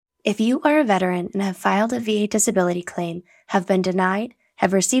If you are a veteran and have filed a VA disability claim, have been denied,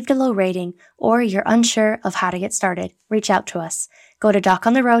 have received a low rating, or you're unsure of how to get started, reach out to us. Go to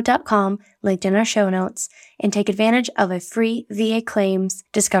docontheroad.com, linked in our show notes, and take advantage of a free VA claims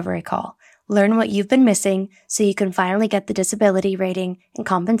discovery call. Learn what you've been missing so you can finally get the disability rating and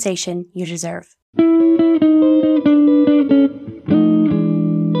compensation you deserve.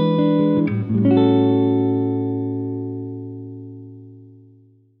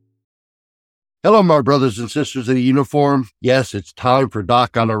 Hello, my brothers and sisters in the uniform. Yes, it's time for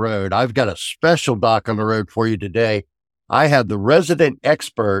Doc on the Road. I've got a special Doc on the Road for you today. I have the resident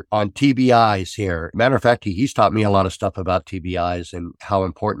expert on TBIs here. Matter of fact, he's taught me a lot of stuff about TBIs and how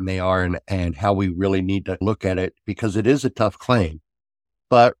important they are and how we really need to look at it because it is a tough claim.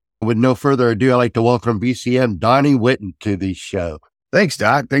 But with no further ado, I'd like to welcome BCM Donnie Whitten to the show. Thanks,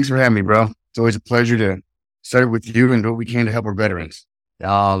 Doc. Thanks for having me, bro. It's always a pleasure to start with you and do what we can to help our veterans.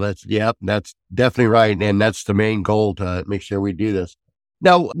 Oh, that's definitely right. And that's the main goal, to make sure we do this.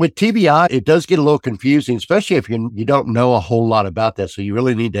 Now, with TBI, it does get a little confusing, especially if you don't know a whole lot about that. So you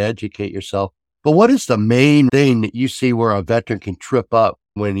really need to educate yourself. But what is the main thing that you see where a veteran can trip up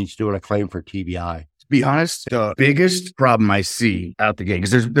when he's doing a claim for TBI? To be honest, the biggest problem I see out the gate,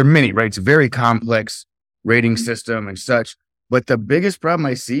 because there are many, right? It's a very complex rating system and such. But the biggest problem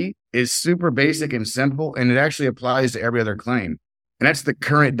I see is super basic and simple, and it actually applies to every other claim. And that's the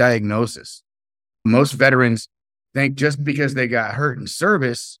current diagnosis. Most veterans think just because they got hurt in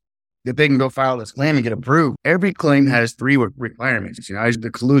service that they can go file this claim and get approved. Every claim has three requirements. It's the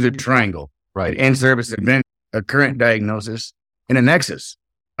collusive triangle, Right. An in-service event, a current diagnosis, and a nexus.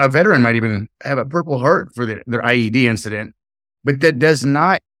 A veteran might even have a Purple Heart for their IED incident, but that does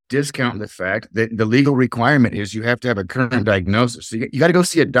not discount the fact that the legal requirement is you have to have a current diagnosis. So you got to go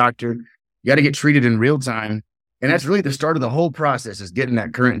see a doctor. You got to get treated in real time. And that's really the start of the whole process, is getting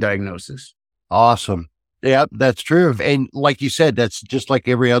that current diagnosis. Awesome. Yeah, that's true. And like you said, that's just like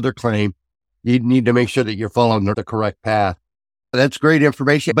every other claim. You need to make sure that you're following the correct path. That's great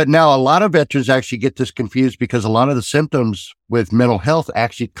information. But now a lot of veterans actually get this confused because a lot of the symptoms with mental health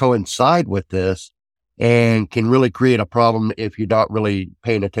actually coincide with this and can really create a problem if you're not really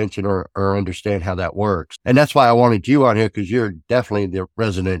paying attention or understand how that works. And that's why I wanted you on here, because you're definitely the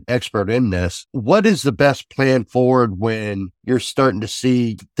resident expert in this. What is the best plan forward when you're starting to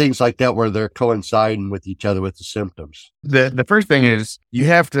see things like that where they're coinciding with each other with the symptoms? The first thing is you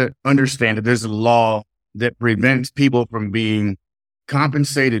have to understand that there's a law that prevents people from being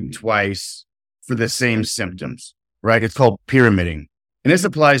compensated twice for the same symptoms, right? It's called pyramiding. And this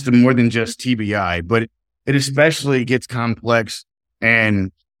applies to more than just TBI, but it especially gets complex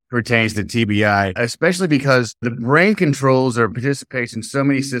and pertains to TBI, especially because the brain controls or participates in so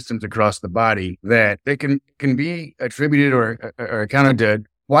many systems across the body that they can be attributed or accounted to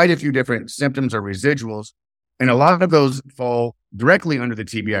quite a few different symptoms or residuals. And a lot of those fall directly under the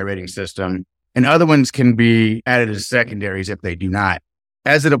TBI rating system, and other ones can be added as secondaries if they do not.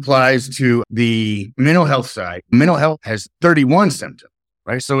 As it applies to the mental health side, mental health has 31 symptoms,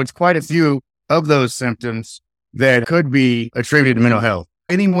 right? So it's quite a few of those symptoms that could be attributed to mental health.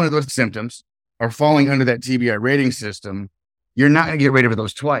 Any one of those symptoms are falling under that TBI rating system. You're not going to get rated for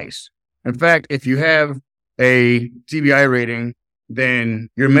those twice. In fact, if you have a TBI rating, then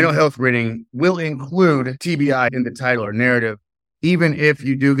your mental health rating will include TBI in the title or narrative, even if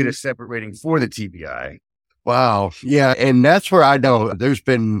you do get a separate rating for the TBI. Wow. Yeah. And that's where I know there's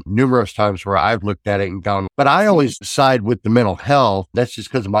been numerous times where I've looked at it and gone, but I always side with the mental health. That's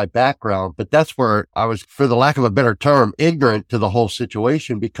just because of my background. But that's where I was, for the lack of a better term, ignorant to the whole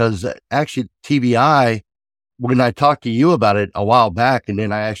situation, because actually TBI, when I talked to you about it a while back, and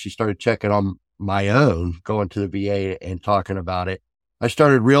then I actually started checking on my own, going to the VA and talking about it, I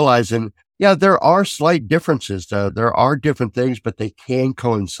started realizing, yeah, there are slight differences. There are different things, but they can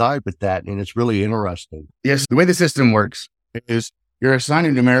coincide with that. And it's really interesting. Yes. The way the system works is you're assigned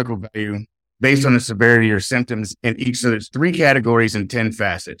a numerical value based on the severity or symptoms in each. So there's 3 categories and 10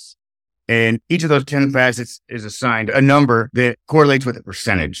 facets. And each of those 10 facets is assigned a number that correlates with a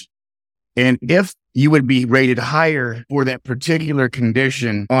percentage. And if you would be rated higher for that particular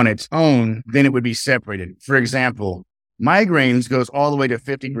condition on its own, then it would be separated. For example, migraines goes all the way to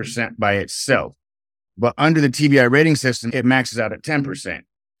 50% by itself, but under the TBI rating system, it maxes out at 10%.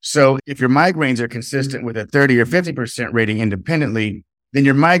 So if your migraines are consistent with a 30 or 50% rating independently, then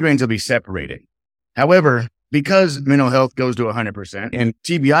your migraines will be separated. However, because mental health goes to 100% and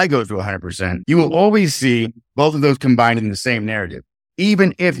TBI goes to 100%, you will always see both of those combined in the same narrative,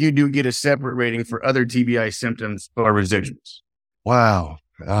 even if you do get a separate rating for other TBI symptoms or residuals. Wow.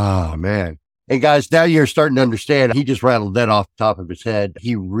 Oh, man. And guys, now you're starting to understand. He just rattled that off the top of his head.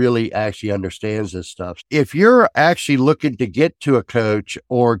 He really actually understands this stuff. If you're actually looking to get to a coach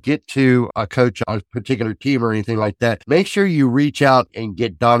or get to a coach on a particular team or anything like that, make sure you reach out and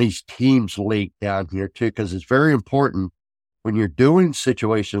get Donnie's team's link down here too, because it's very important when you're doing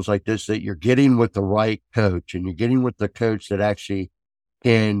situations like this that you're getting with the right coach and you're getting with the coach that actually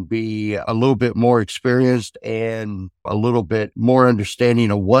can be a little bit more experienced and a little bit more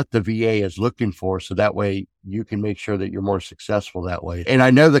understanding of what the VA is looking for. So that way you can make sure that you're more successful that way. And I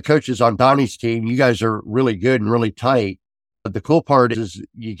know the coaches on Donnie's team, you guys are really good and really tight. But the cool part is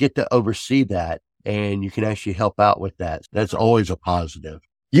you get to oversee that and you can actually help out with that. That's always a positive.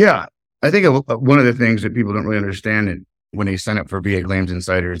 Yeah. I think one of the things that people don't really understand when they sign up for VA Claims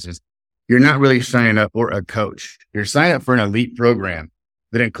Insiders is you're not really signing up for a coach. You're signing up for an elite program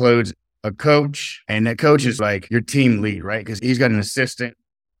that includes a coach, and that coach is like your team lead, right? Because he's got an assistant,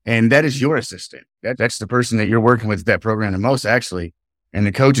 and that is your assistant. That's the person that you're working with that program the most, actually. And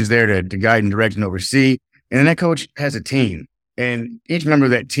the coach is there to guide and direct and oversee. And then that coach has a team, and each member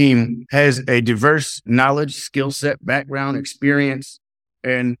of that team has a diverse knowledge, skill set, background, experience,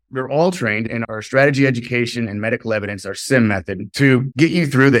 and we're all trained in our strategy education and medical evidence, our SIM method, to get you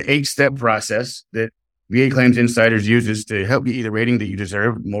through the 8-step process that VA Claims Insiders uses to help get you the rating that you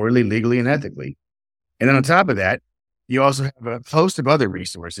deserve morally, legally, and ethically. And then on top of that, you also have a host of other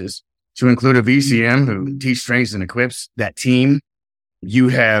resources to include a VCM who teach, trains, and equips that team. You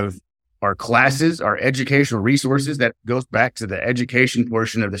have our classes, our educational resources that goes back to the education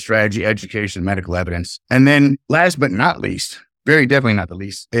portion of the strategy, education, medical evidence. And then last but not least, very definitely not the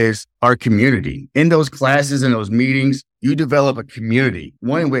least, is our community. In those classes and those meetings, you develop a community,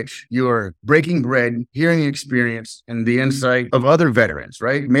 one in which you're breaking bread, hearing the experience and the insight of other veterans,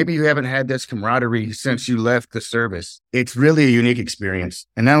 right? Maybe you haven't had this camaraderie since you left the service. It's really a unique experience.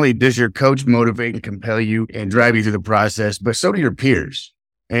 And not only does your coach motivate and compel you and drive you through the process, but so do your peers.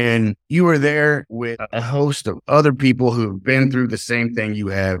 And you are there with a host of other people who've been through the same thing you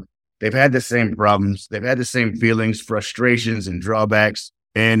have. They've had the same problems. They've had the same feelings, frustrations, and drawbacks.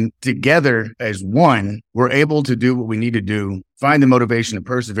 And together as one, we're able to do what we need to do, find the motivation and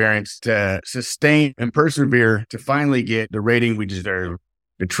perseverance to sustain and persevere to finally get the rating we deserve,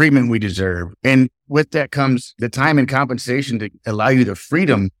 the treatment we deserve. And with that comes the time and compensation to allow you the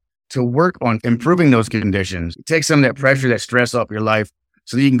freedom to work on improving those conditions. Take some of that pressure, that stress off your life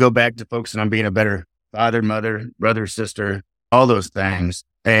so that you can go back to focusing on being a better father, mother, brother, sister, all those things,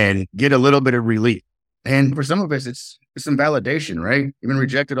 and get a little bit of relief. And for some of us, it's some validation, right? You've been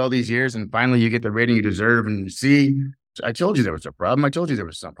rejected all these years, and finally you get the rating you deserve. And see, I told you there was a problem. I told you there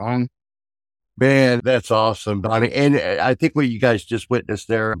was something wrong. Man, that's awesome, Donnie. And I think what you guys just witnessed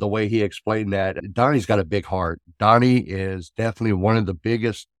there, the way he explained that, Donnie's got a big heart. Donnie is definitely one of the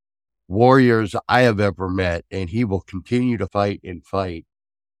biggest warriors I have ever met, and he will continue to fight and fight.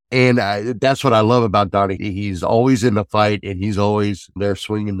 And that's what I love about Donnie. He's always in the fight, and he's always there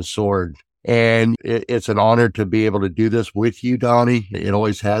swinging the sword. And it's an honor to be able to do this with you, Donnie. It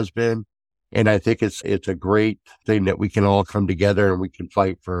always has been. And I think it's a great thing that we can all come together and we can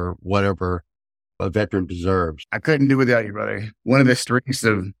fight for whatever a veteran deserves. I couldn't do without you, brother. One of the strengths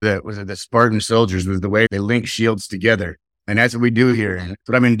of the Spartan soldiers was the way they link shields together. And that's what we do here. And that's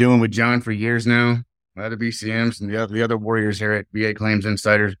what I've been doing with John for years now. The VCMs and the other warriors here at VA Claims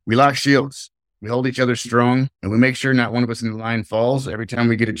Insiders. We lock shields. We hold each other strong, and we make sure not one of us in the line falls. Every time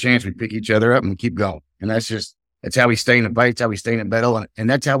we get a chance, we pick each other up and we keep going. And that's how we stay in the fight. That's how we stay in the battle. And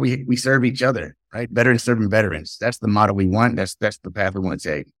that's how we serve each other, right? Veterans serving veterans. That's the model we want. That's the path we want to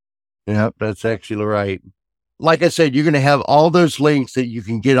take. Yep, that's actually right. Like I said, you're going to have all those links that you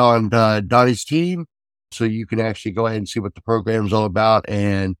can get on Donnie's team, so you can actually go ahead and see what the program's all about.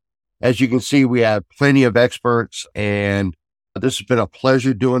 And as you can see, we have plenty of experts, and this has been a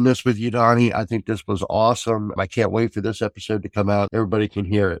pleasure doing this with you, Donnie. I think this was awesome. I can't wait for this episode to come out. Everybody can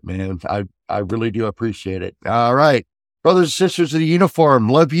hear it, man. I really do appreciate it. All right. Brothers and sisters of the uniform,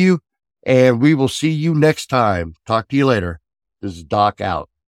 love you, and we will see you next time. Talk to you later. This is Doc out.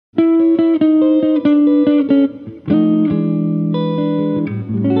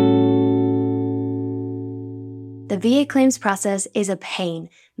 The VA claims process is a pain.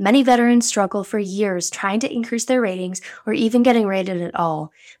 Many veterans struggle for years trying to increase their ratings or even getting rated at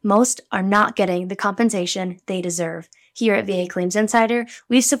all. Most are not getting the compensation they deserve. Here at VA Claims Insider,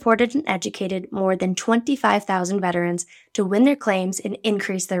 we've supported and educated more than 25,000 veterans to win their claims and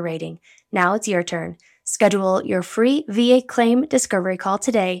increase their rating. Now it's your turn. Schedule your free VA claim discovery call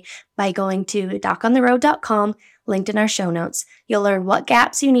today by going to docontheroad.com, linked in our show notes. You'll learn what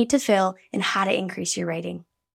gaps you need to fill and how to increase your rating.